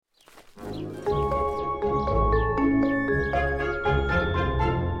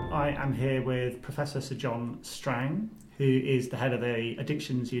am here with Professor Sir John Strang, who is the head of the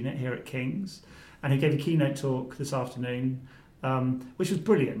Addictions Unit here at King's, and who gave a keynote talk this afternoon, which was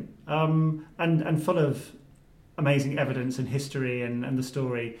brilliant and full of amazing evidence and history and the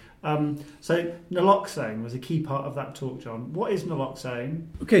story. So naloxone was a key part of that talk, John. What is naloxone?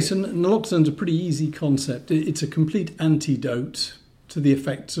 Okay, so naloxone's a pretty easy concept. It's a complete antidote to the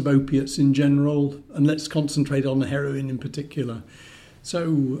effects of opiates in general, and let's concentrate on heroin in particular.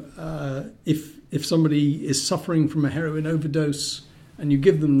 So if somebody is suffering from a heroin overdose and you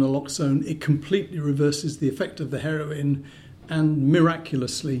give them naloxone, it completely reverses the effect of the heroin, and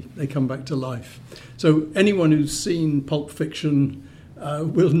miraculously they come back to life. So anyone who's seen Pulp Fiction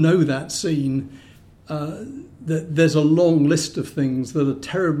will know that scene. That there's a long list of things that are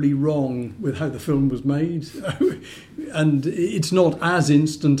terribly wrong with how the film was made. And it's not as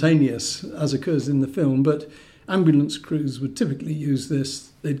instantaneous as occurs in the film, but ambulance crews would typically use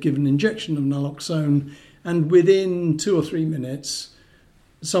this. They'd give an injection of naloxone, and within 2 or 3 minutes,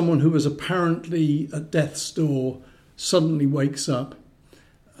 someone who was apparently at death's door suddenly wakes up,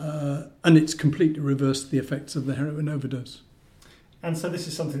 and it's completely reversed the effects of the heroin overdose. And so this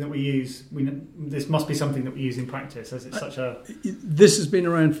is something that we use. This must be something that we use in practice, as it's such a... This has been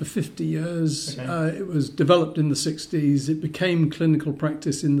around for 50 years. Okay. It was developed in the 60s. It became clinical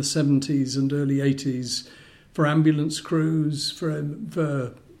practice in the 70s and early 80s for ambulance crews, for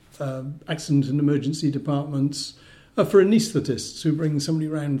accident and emergency departments, for anaesthetists who bring somebody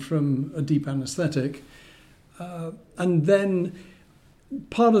around from a deep anaesthetic. And then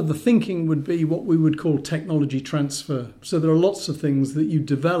part of the thinking would be what we would call technology transfer. So there are lots of things that you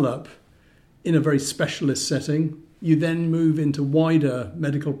develop in a very specialist setting. You then move into wider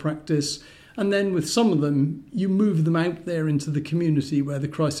medical practice. And then with some of them, you move them out there into the community where the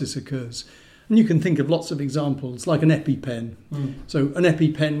crisis occurs. And you can think of lots of examples, like an EpiPen. So an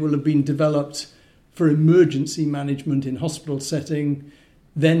EpiPen will have been developed for emergency management in hospital setting.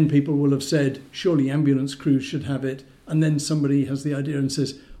 Then people will have said, surely ambulance crews should have it. And then somebody has the idea and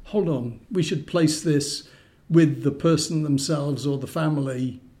says, hold on, we should place this with the person themselves or the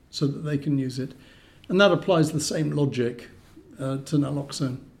family so that they can use it. And that applies the same logic to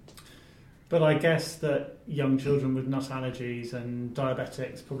naloxone. But I guess that young children with nut allergies and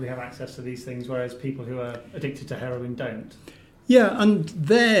diabetics probably have access to these things, whereas people who are addicted to heroin don't. Yeah, and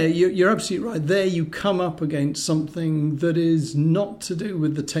there, you're absolutely right. There you come up against something that is not to do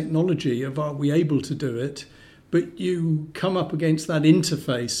with the technology of are we able to do it, but you come up against that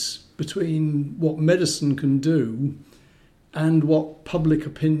interface between what medicine can do and what public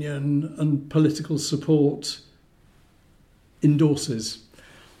opinion and political support endorses.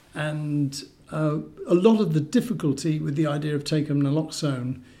 And a lot of the difficulty with the idea of take-home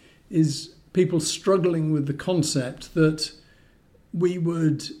naloxone is people struggling with the concept that we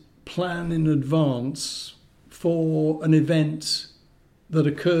would plan in advance for an event that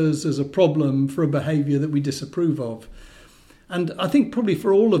occurs as a problem for a behaviour that we disapprove of. And I think probably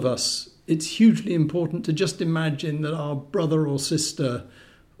for all of us, it's hugely important to just imagine that our brother or sister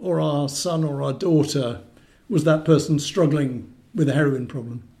or our son or our daughter was that person struggling with a heroin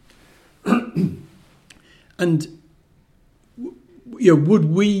problem. And would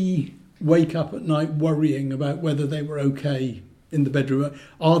we wake up at night worrying about whether they were okay in the bedroom?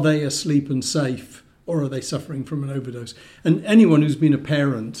 Are they asleep and safe, or are they suffering from an overdose? And anyone who's been a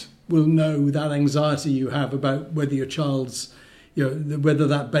parent will know that anxiety you have about whether your child's, whether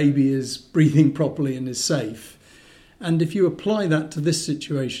that baby is breathing properly and is safe. And if you apply that to this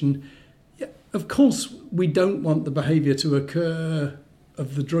situation, of course we don't want the behaviour to occur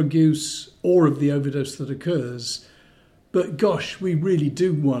of the drug use or of the overdose that occurs. But gosh, we really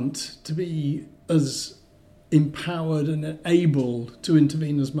do want to be as empowered and able to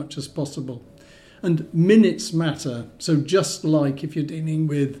intervene as much as possible. And minutes matter. So just like if you're dealing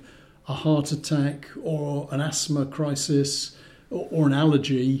with a heart attack or an asthma crisis or an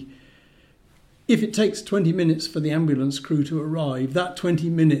allergy, if it takes 20 minutes for the ambulance crew to arrive, that 20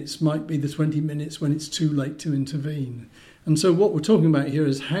 minutes might be the 20 minutes when it's too late to intervene. And so what we're talking about here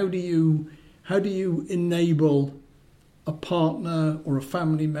is how do you enable a partner or a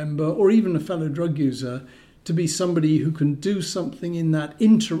family member or even a fellow drug user to be somebody who can do something in that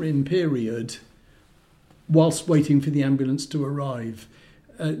interim period whilst waiting for the ambulance to arrive.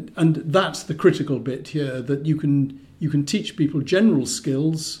 And that's the critical bit here, that you can teach people general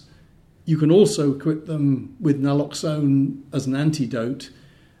skills. You can also equip them with naloxone as an antidote,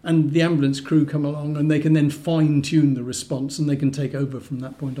 and the ambulance crew come along and they can then fine-tune the response and they can take over from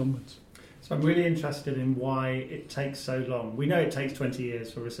that point onwards. So I'm really interested in why it takes so long. We know it takes 20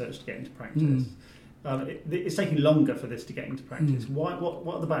 years for research to get into practice. It's taking longer for this to get into practice. Why?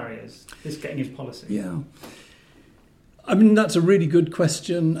 What are the barriers? This getting into policy? Yeah. I mean, that's a really good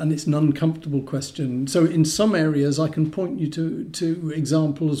question, and it's an uncomfortable question. So in some areas, I can point you to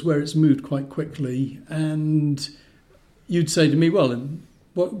examples where it's moved quite quickly, and you'd say to me, well,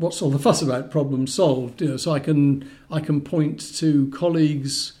 what's all the fuss about? Problem solved. So I can point to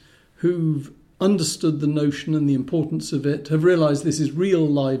colleagues who've understood the notion and the importance of it, have realised this is real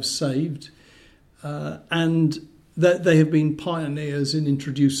lives saved, and that they have been pioneers in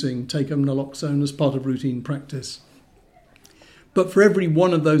introducing take-home naloxone as part of routine practice. But for every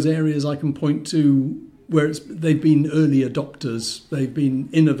one of those areas I can point to where they've been early adopters, they've been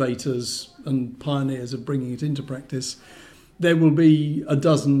innovators and pioneers of bringing it into practice, there will be a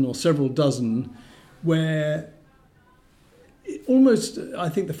dozen or several dozen where almost, I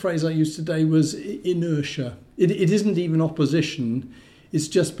think the phrase I used today was inertia. It isn't even opposition. It's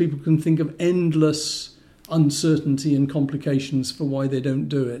just people can think of endless uncertainty and complications for why they don't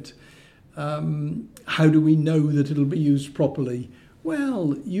do it. How do we know that it'll be used properly?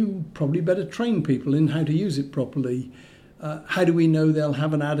 Well, you probably better train people in how to use it properly. How do we know they'll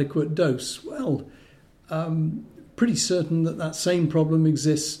have an adequate dose? Well, pretty certain that same problem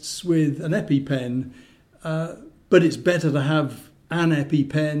exists with an EpiPen, but it's better to have an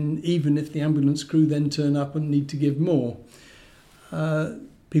EpiPen even if the ambulance crew then turn up and need to give more.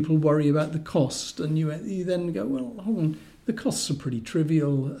 People worry about the cost, and you then go, well, hold on, the costs are pretty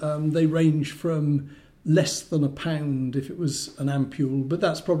trivial. They range from less than £1 if it was an ampule, but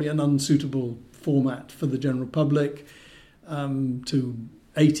that's probably an unsuitable format for the general public, to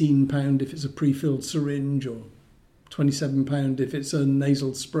 £18 if it's a pre-filled syringe, or £27 if it's a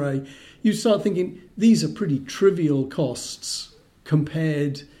nasal spray. You start thinking these are pretty trivial costs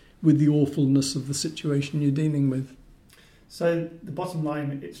compared with the awfulness of the situation you're dealing with. So the bottom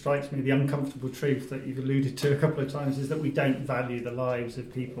line, it strikes me, the uncomfortable truth that you've alluded to a couple of times is that we don't value the lives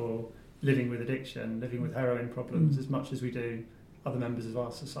of people living with addiction, living with heroin problems as much as we do other members of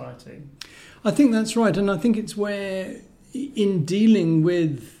our society. I think that's right, and I think it's where in dealing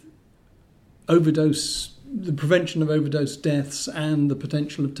with overdose, the prevention of overdose deaths and the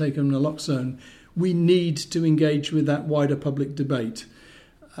potential of take-home naloxone, we need to engage with that wider public debate.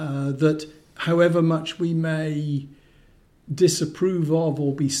 That however much we may disapprove of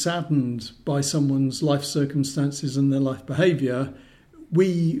or be saddened by someone's life circumstances and their life behaviour,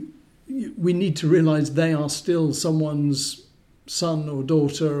 we need to realise they are still someone's son or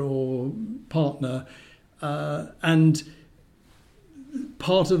daughter or partner, and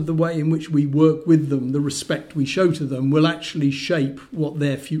part of the way in which we work with them, the respect we show to them, will actually shape what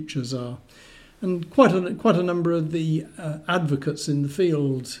their futures are. And quite a number of the advocates in the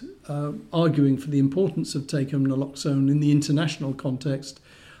field arguing for the importance of take-home naloxone in the international context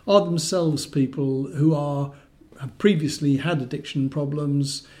are themselves people who have previously had addiction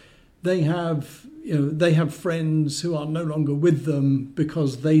problems. They have friends who are no longer with them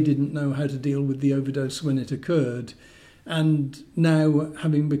because they didn't know how to deal with the overdose when it occurred, and now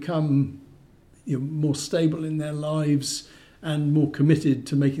having become more stable in their lives and more committed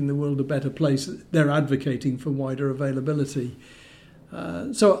to making the world a better place, they're advocating for wider availability.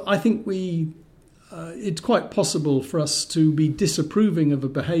 So I think it's quite possible for us to be disapproving of a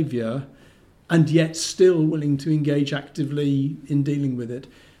behaviour and yet still willing to engage actively in dealing with it.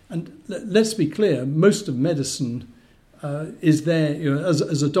 And let's be clear, most of medicine is there.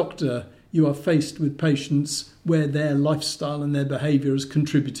 As a doctor, you are faced with patients where their lifestyle and their behaviour has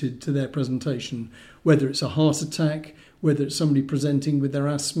contributed to their presentation, whether it's a heart attack, whether it's somebody presenting with their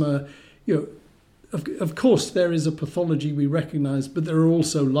asthma. Of course there is a pathology we recognise, but there are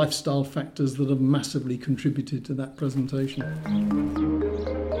also lifestyle factors that have massively contributed to that presentation.